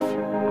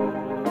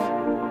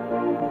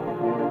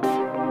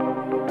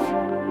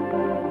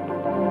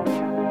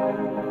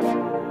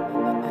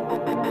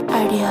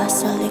cardio,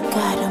 solid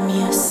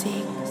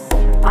music.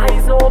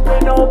 Eyes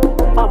open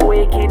up, I'm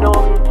waking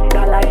up.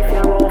 The life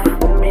you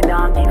rough, me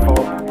not give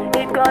up.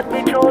 It got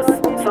me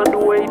trust, so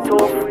do it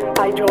tough.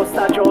 I just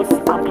adjust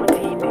and put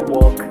in the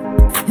work.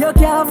 You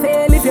can't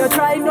fail if you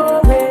try,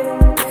 no way.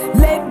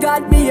 Let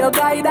God be your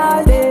guide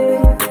all day.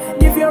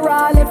 Give your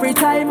all every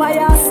time I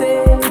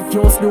say.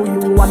 Just do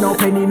you want no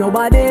penny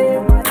nobody.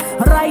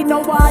 Right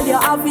now all you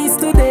have is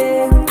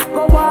today.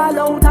 Go all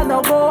out and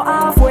no go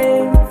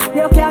halfway.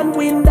 You can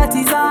win, that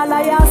is all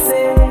I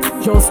say.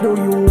 Just do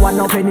you want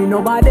no penny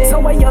nobody. So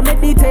when you're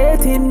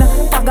meditating,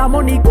 bag of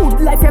money,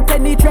 good life you're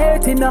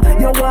penetrating.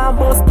 You want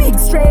boss big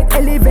straight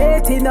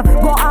elevating.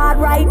 Go hard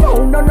right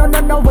now,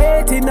 no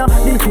waiting.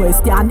 The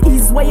question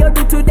is what you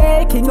do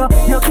today, king.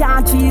 You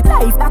can't cheat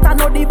life, that I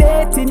no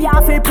debating. You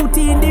have to put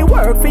in the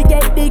work,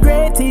 forget the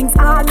great things.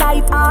 All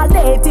night, all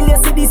day, till you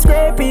see the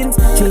scrapings.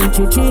 Ching,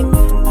 ching, ching.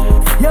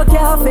 You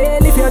can't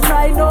fail if you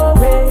try, no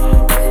way.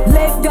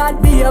 Let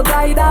God be your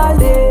guide all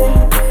day.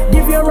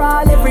 Give your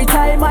all every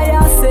time I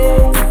say.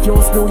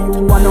 Just do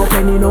you want no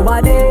penny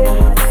nobody.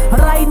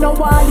 Right now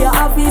all you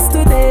have is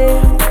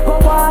today. Go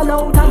all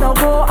out and no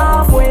go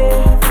halfway.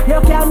 You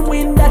can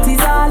win, that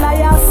is all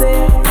I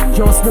say.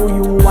 Just do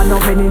you want no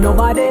penny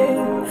nobody.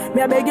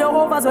 Me I beg you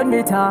overs when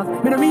me talk.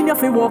 Me no mean you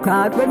fi work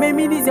hard. When me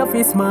mean is you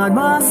fi smart,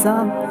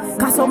 massa.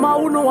 Cause some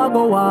who know I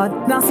go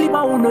hard. Now sleep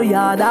who know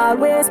yard.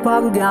 Always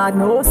pan God,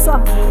 no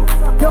sir.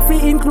 You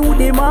fi include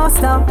the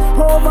master.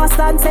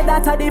 Overstand say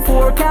that a the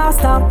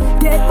forecaster.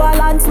 Get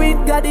balance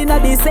with God in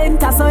the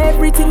center. So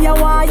everything you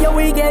want you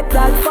will get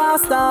that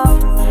faster.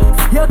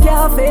 You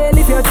can't fail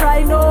if you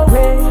try, no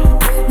way.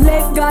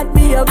 Let God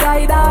be your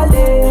guide all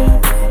day.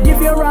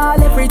 Give your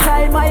all every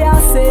time I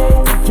say.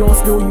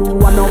 Just do you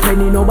want no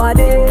penny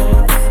nobody.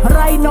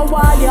 Right now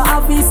all you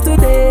have is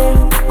today.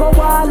 Go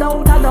all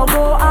out and no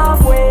go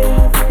halfway.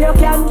 You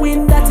can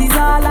win, that is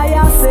all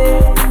I say.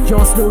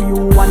 Just do you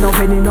want no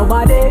penny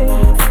nobody.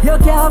 You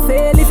can't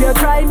fail if you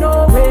try,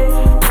 no way.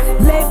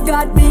 Let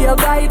God be your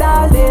guide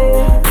all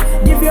day.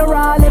 Give your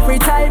all every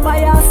time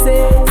I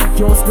say.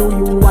 Just do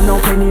you want no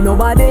penny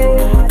nobody.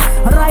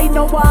 Right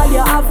now all you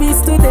have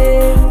is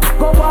today.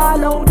 Go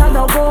all out and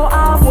no go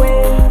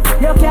halfway.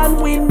 You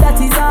can win, that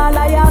is all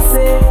I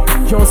say.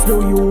 Just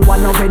do you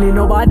want no penny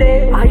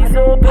nobody. Eyes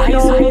open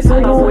up,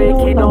 I'm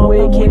waking up.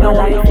 Life you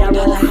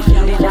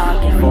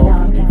not give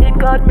up. It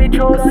got me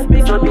trust, so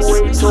do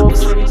it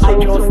up. I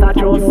just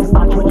adjust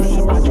and put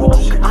in the work.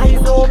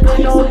 Eyes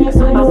open up,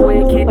 I'm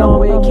waking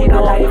up. The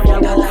life you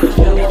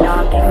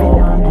not give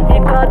up.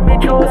 It got me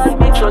trust,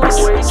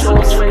 so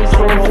do it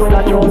up.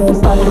 I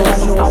just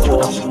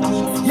adjust.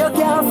 You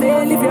can't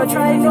fail if you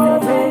try, no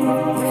way.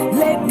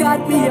 Let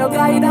God be your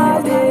guide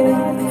all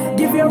day.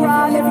 Give your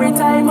all every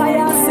time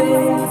I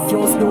say.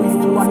 Just do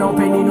you want no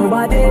penny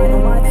nobody.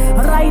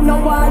 Right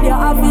now all you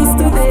have is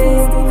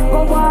today. Go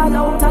all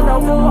out and no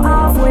go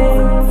halfway.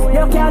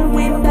 You can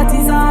win, that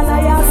is all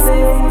I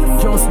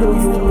say. Just do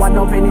you want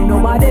no penny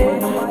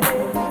nobody.